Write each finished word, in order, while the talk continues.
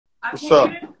What's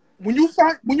up? When you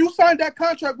signed that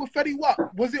contract with Fetty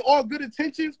Wap, was it all good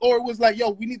intentions, or it was like, yo,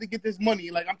 we need to get this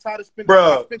money? Like, I'm tired of spending.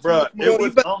 Bruh, it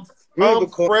was. I'm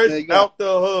fresh out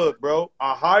the hood, bro.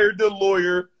 I hired the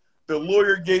lawyer. The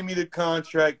lawyer gave me the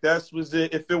contract. That was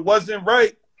it. If it wasn't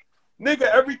right, nigga,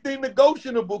 everything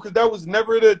negotiable because that was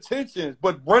never the intentions.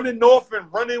 But running off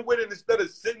and running with it instead of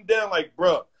sitting down like,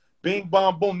 bruh, bing,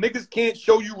 bong, boom. Niggas can't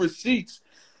show you receipts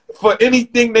for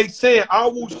anything they saying. I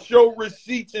will show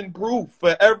receipts and proof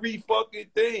for every fucking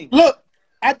thing. Look,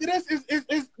 after this,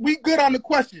 we good on the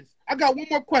questions. I got one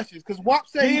more question because Wap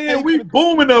said we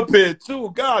booming up here too.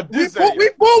 God, we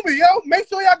booming, yo. Make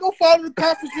sure y'all go follow the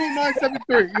conference room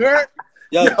 973. You heard?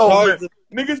 Yo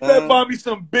niggas better buy me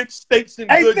some big steaks and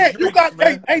good Nick, drinks,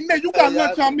 man. Hey, Nick, you got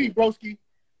lunch on me, broski.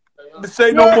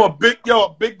 Say no more. Big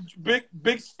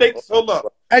steaks. Hold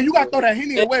up. Hey, you got to throw that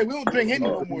Henny away. We don't drink Henny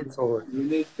no more.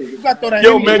 You got to throw that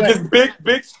Henny away. Just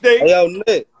big steaks. Hey, yo,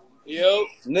 Nick. Yo.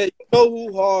 Nick, you know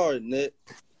who hard, Nick.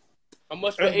 How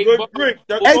much for $8?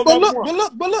 Hey, but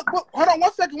look. Hold on,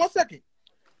 one second.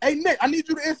 Hey, Nick, I need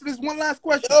you to answer this one last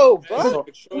question. Yo, bro.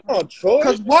 Come on, Troy.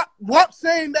 Because Wap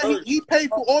saying that he paid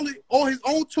for all his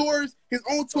own tours, his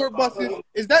own tour buses.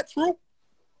 Is that true?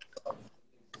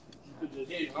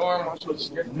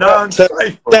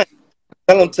 Non-cipher.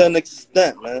 Tell him to an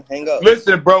extent, man. Hang up.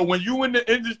 Listen, bro, when you in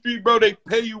the industry, bro, they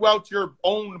pay you out your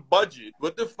own budget.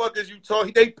 What the fuck is you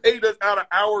talking? They paid us out of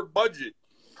our budget.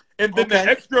 And then the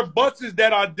extra buses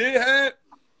that I did have,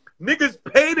 niggas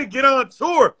pay to get on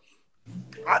tour.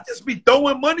 I just be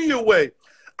throwing money away.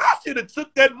 I should have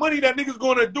took that money that niggas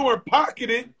going to do and pocket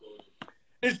it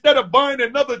instead of buying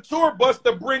another tour bus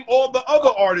to bring all the other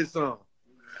artists on.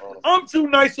 I'm too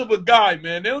nice of a guy,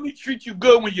 man. They only treat you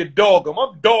good when you dog them.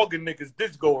 I'm dogging niggas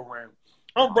this go around.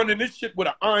 I'm running this shit with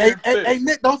an iron fist. Hey,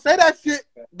 Nick, don't say that shit.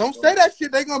 Don't say that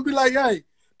shit. They gonna be like, hey,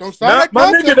 don't say that.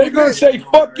 My nigga, they gonna say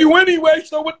fuck you anyway,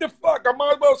 so what the fuck? I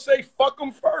might as well say fuck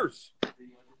them first.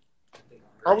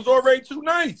 I was already too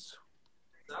nice.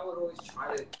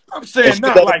 I'm saying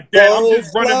not like that. I'm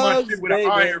just running my shit with an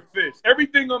iron fist.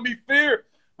 Everything gonna be fair,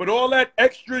 but all that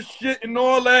extra shit and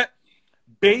all that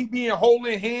baby and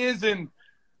holding hands and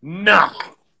nah,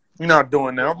 you're not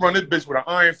doing that. I'm running this bitch with an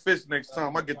iron fist next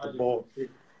time I get the ball,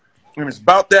 and it's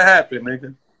about to happen,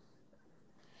 nigga.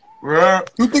 Right?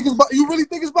 You really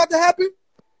think it's about to happen?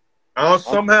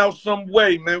 Somehow, some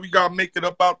way, man. We gotta make it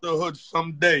up out the hood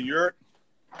someday. You heard?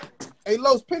 Hey,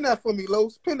 Los, pin that for me,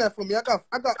 Los. Pin that for me. I got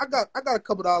a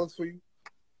couple dollars for you.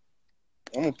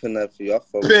 I'm gonna pin that for you.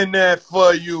 Pin that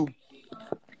for you.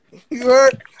 You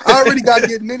heard? I already got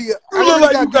getting nitty. You look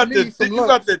like you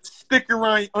got the sticker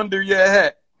right under your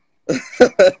hat.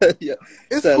 Yeah,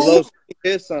 it's cool.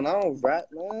 Here, son, I don't rap,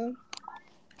 man.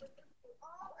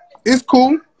 It's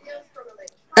cool.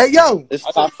 Hey, yo. It's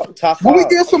top five. When we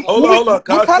get some, hold on.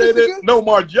 Can I say that? No,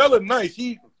 Margella, nice.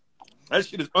 That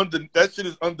shit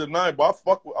is undeniable. I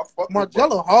fuck with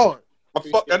Margella hard.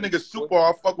 That nigga super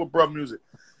hard. I fuck with bruh music.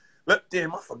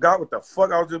 Damn, I forgot what the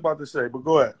fuck I was just about to say, but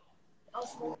go ahead.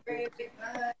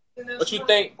 What you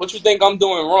think I'm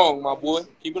doing wrong, my boy?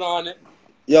 Keep it on it.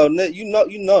 Yo, Nick, you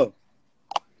know.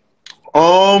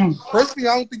 Personally,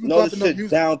 I don't think you talking no music.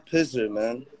 Down pisser,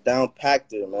 man. Down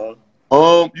packed it, man.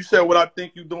 You said what I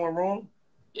think you doing wrong?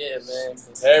 Yeah, man.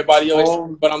 Everybody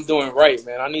always but I'm doing right,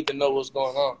 man. I need to know what's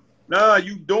going on. Nah,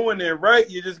 you doing it right.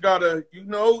 You just gotta,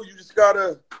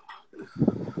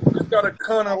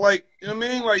 kind of like, you know what I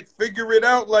mean? Like, figure it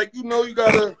out. Like, you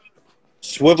gotta.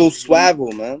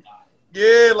 Swavel, man.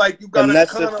 Yeah, like, you gotta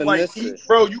kind of like eat,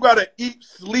 bro. You gotta eat,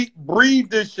 sleep, breathe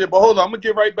this shit. But hold on, I'm gonna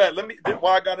get right back.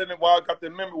 Why I got the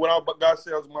memory what I got to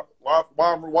say. Why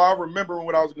I remembering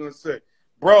what I was gonna say.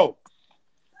 Bro.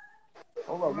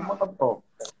 Hold on,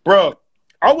 bro.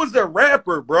 I was a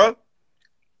rapper, bro.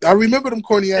 I remember them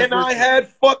corny ass. And I had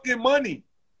fucking money.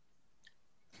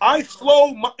 I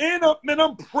slowed my end up, man.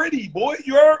 I'm pretty, boy.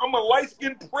 You heard? I'm a light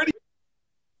skinned pretty.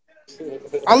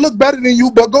 I look better than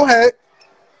you, but go ahead.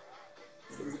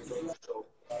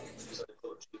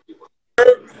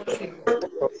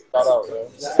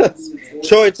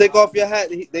 Troy, take off your hat.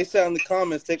 They say in the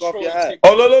comments, take off your hat.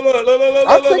 Oh, look.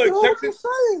 I'm taking off what you're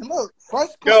saying. Look,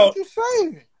 what you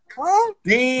saying? Huh?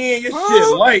 Damn, your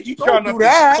shit light. You trying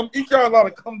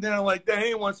to come down like that. I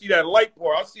ain't want to see that light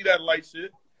part. I see that light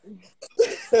shit.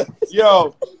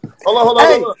 Yo, hold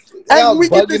on. Hey, when we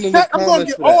get this set, I'm gonna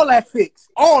get all that fixed.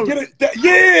 All get it.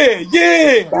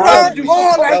 Yeah.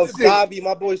 All that shit. Bobby,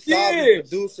 my boy Bobby,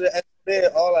 producer,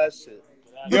 all that shit.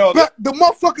 The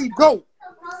motherfucking GOAT.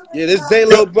 Yeah, this Zay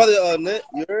little brother, Nick.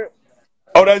 You heard?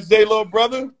 Oh, that's Zay little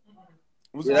brother?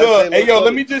 What's good? Hey, yo,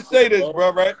 let me just say this,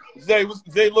 bro, right? Zay,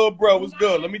 little bro, what's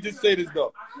good? Let me just say this,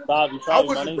 though. I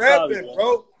was rapping,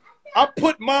 bro. I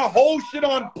put my whole shit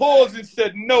on pause and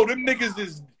said, no, them niggas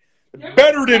is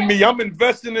better than me. I'm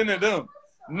investing into them.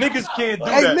 Niggas can't do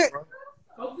that, Nick.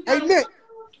 Bro. Hey, Nick.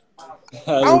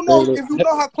 I don't know if you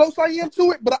know how close I am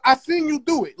to it, but I seen you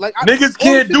do it. Like niggas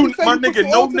can't do my nigga.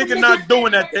 No nigga not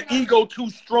doing that. The ego too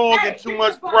strong and too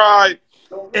much pride,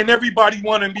 and everybody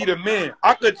want to be the man.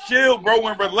 I could chill, bro,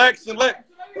 and relax and let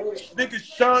niggas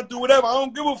shine through whatever. I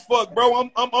don't give a fuck, bro.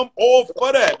 I'm all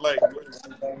for that. Like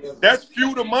that's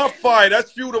fuel to my fire.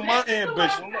 That's fuel to my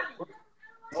ambition.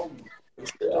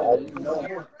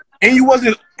 And he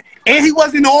wasn't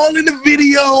all in the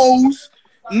videos.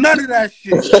 None of that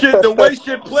shit. Shit, the way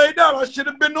shit played out, I should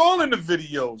have been all in the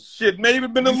videos. Shit, maybe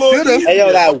been a little easier. Hey,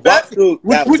 yo, that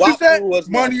what you said? Was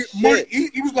money.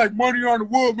 He was like, money on the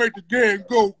wall make the game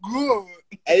go good.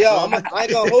 Hey, yo, I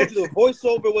ain't gonna hold you. The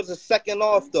voiceover was a second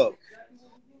off, though.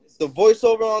 The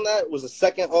voiceover on that was a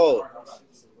second off.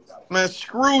 Man,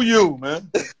 screw you,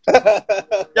 man.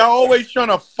 Y'all always trying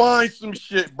to find some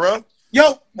shit, bro.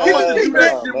 Yo, what you pay for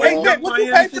that? What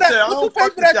you pay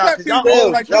for that trap team?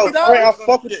 Like $50? Frank, I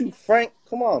fuck with you, Frank.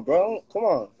 Come on, bro. Come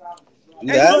on.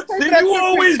 Hey, look, see, you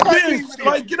always been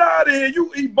like, get out of here.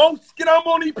 You both get. I'm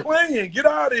only playing. Get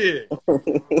out of here.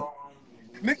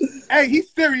 Hey, he's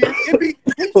serious.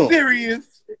 He's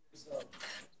serious.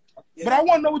 But I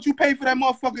want to know what you paid for that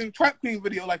motherfucking Trap Queen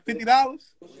video. Like $50?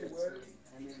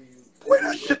 Boy,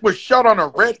 that shit was shot on a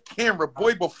red camera,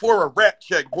 boy, before a rap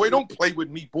check. Boy, don't play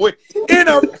with me, boy. Cut it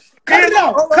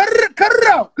out.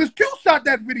 Because Q shot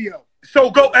that video. So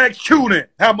go ask Q then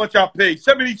how much I paid.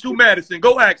 72 Madison.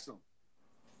 Go ask him.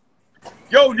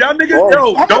 Yo, y'all niggas,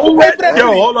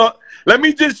 hold up. Let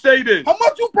me just say this. How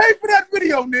much you pay for that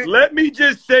video, Nick? Let me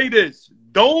just say this.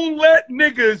 Don't let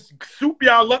niggas soup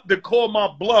y'all up to call my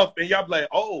bluff and y'all be like,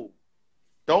 oh,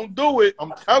 don't do it.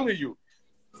 I'm telling you.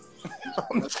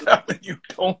 I'm telling you,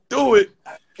 don't do it.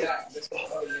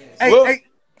 Hey,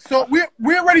 so we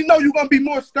already know you're gonna be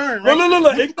more stern, right?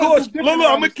 Look, of course. Look, I'm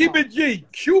gonna keep it G.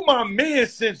 Q my man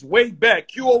since way back.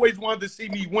 Q always wanted to see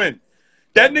me win.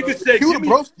 That nigga said,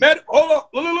 hold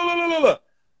up, look.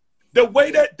 The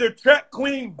way that the Trap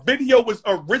Queen video was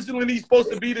originally supposed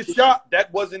to be the shot,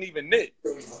 that wasn't even it.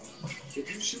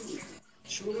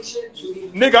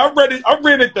 Nigga, I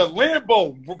rented the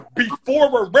Lambo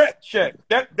before a rap check.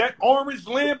 That orange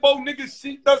Lambo, nigga,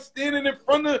 see us standing in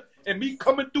front of and me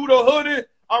coming through the hood. And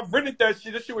I rented that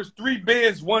shit. That shit was 3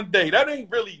 bands one day. That ain't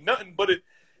really nothing, but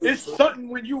it's something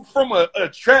when you from a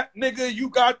trap nigga, you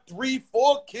got 3,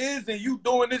 4 kids and you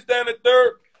doing this, that, and the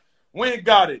third. We ain't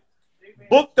got it.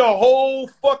 Booked the whole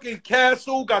fucking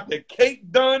castle, got the cake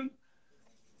done.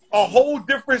 A whole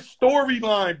different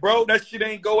storyline, bro. That shit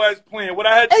ain't go as planned. What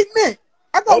I had. Hey, Nick,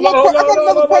 I got another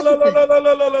question.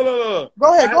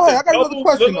 Go ahead. I got another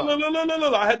question.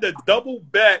 I had to double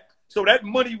back, so that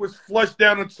money was flushed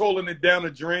down and trolling it down the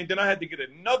drain. Then I had to get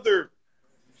another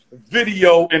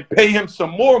video and pay him some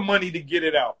more money to get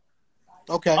it out.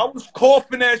 Okay. I was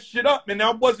coughing that shit up, and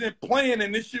I wasn't playing,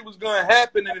 and this shit was gonna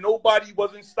happen, and nobody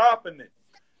wasn't stopping it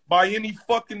by any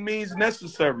fucking means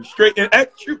necessary. Straight and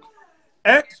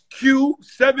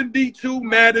XQ72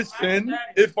 Madison,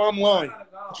 if I'm lying.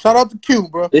 Shout out to Q,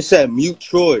 bro. They said mute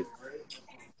Troy.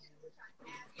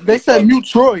 How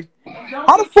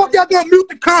the fuck y'all gonna mute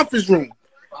the conference room?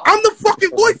 I'm the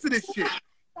fucking voice of this shit.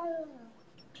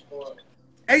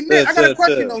 Hey, Nick, I got a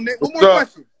question though, Nick. One more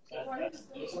question.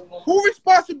 Who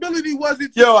responsibility was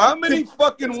it? Yo, how many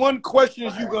fucking one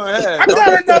questions you gonna have? I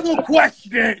got another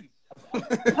question.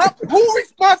 Who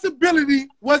responsibility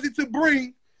was it to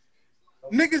bring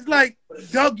niggas like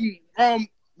Dougie,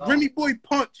 Remy Boy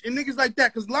Punch, and niggas like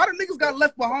that? Because a lot of niggas got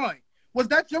left behind. Was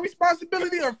that your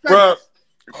responsibility or Fetty? Bruh,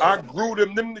 I grew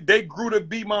them. They grew to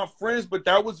be my friends, but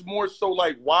that was more so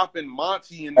like Wop and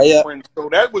Monty and their friends. So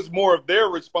that was more of their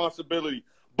responsibility.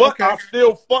 But I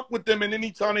still fuck with them, and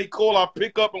anytime they call, I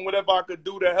pick up, and whatever I could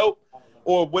do to help,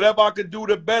 or whatever I could do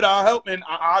to better, I help, and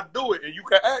I do it. And you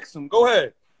can ask them. Go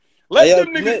ahead. Let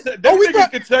them niggas. Them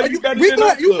niggas can tell you better than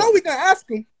us. You know we can ask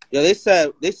them. Yeah, they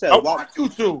said. I want you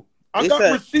to. I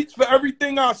got receipts for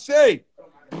everything I say.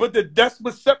 But that's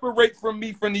what separate from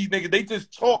me from these niggas. They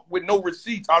just talk with no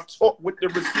receipts. I talk with the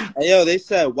receipts. Hey, yo, they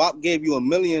said WAP gave you $1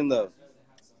 million though.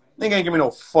 Nigga ain't give me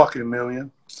no fucking million.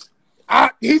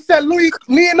 He said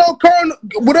Leonardo Kern,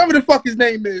 whatever the fuck his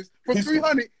name is, for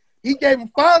 300. He gave him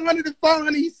 500 to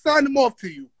 500. He signed them off to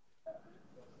you.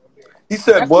 He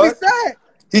said what?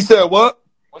 He said what?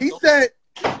 He said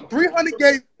 300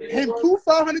 gave him 2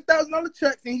 $500,000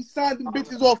 checks and he signed them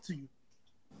bitches off to you.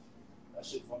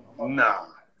 Nah.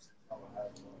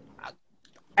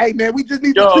 Hey, man, we just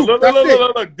need the Yo, truth. look, That's look, it.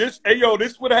 look, look. This, hey, yo,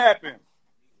 this what happened.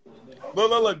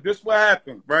 Look, this what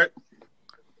happened, right?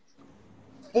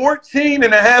 14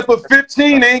 and a half of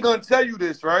 15 ain't gonna tell you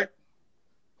this, right?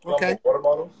 Okay.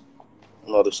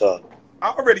 Another shot. I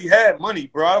already had money,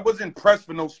 bro. I wasn't pressed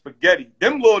for no spaghetti.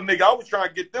 Them little niggas, I was trying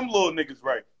to get them little niggas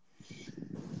right.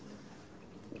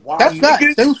 Why That's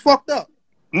facts. They was fucked up.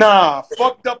 Nah,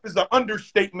 fucked up is an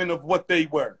understatement of what they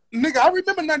were. Nigga, I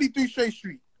remember 93 Straight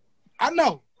Street. I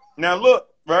know. Now look,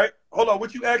 right? Hold on,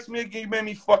 what you asked me again? You made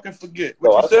me fucking forget.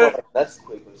 What you said? Like that's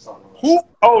quick or something. Who?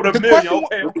 Oh, the million.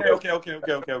 Question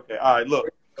Okay. All right, look.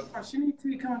 She need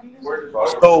to come here.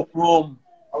 So,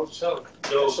 I was chilling.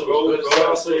 Go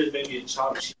downstairs, maybe a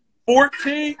chop.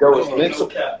 14. Yo,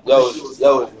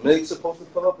 is Mig supposed to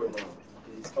pull up or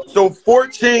no? So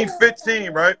 14,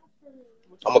 15, right?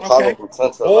 I'm gonna call him from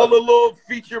 10 to 11. All the little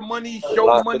feature money,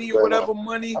 show money, or whatever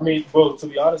money. I mean, bro, to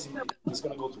be honest, he's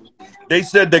gonna go through. They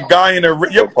said the guy in the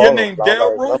your name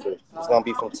Dale, bro. It's gonna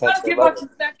be from 10 to Give 11. us a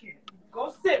second.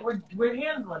 Go sit. We're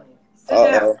handling it. Sit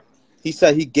down. He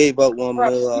said he gave up 1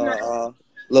 mil.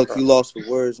 Look, you lost for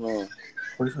words, man.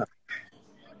 What is that?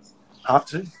 Hot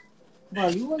tea? Bro,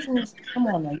 you wasn't. Come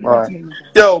on now. You All right.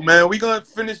 Yo, man, we gonna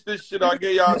finish this shit. I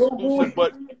gave y'all exclusive,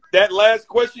 but that last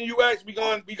question you asked, we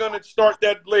gonna start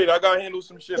that later. I gotta handle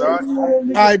some shit. All right.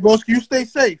 All right, broski, you stay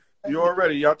safe. You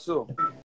already, y'all too.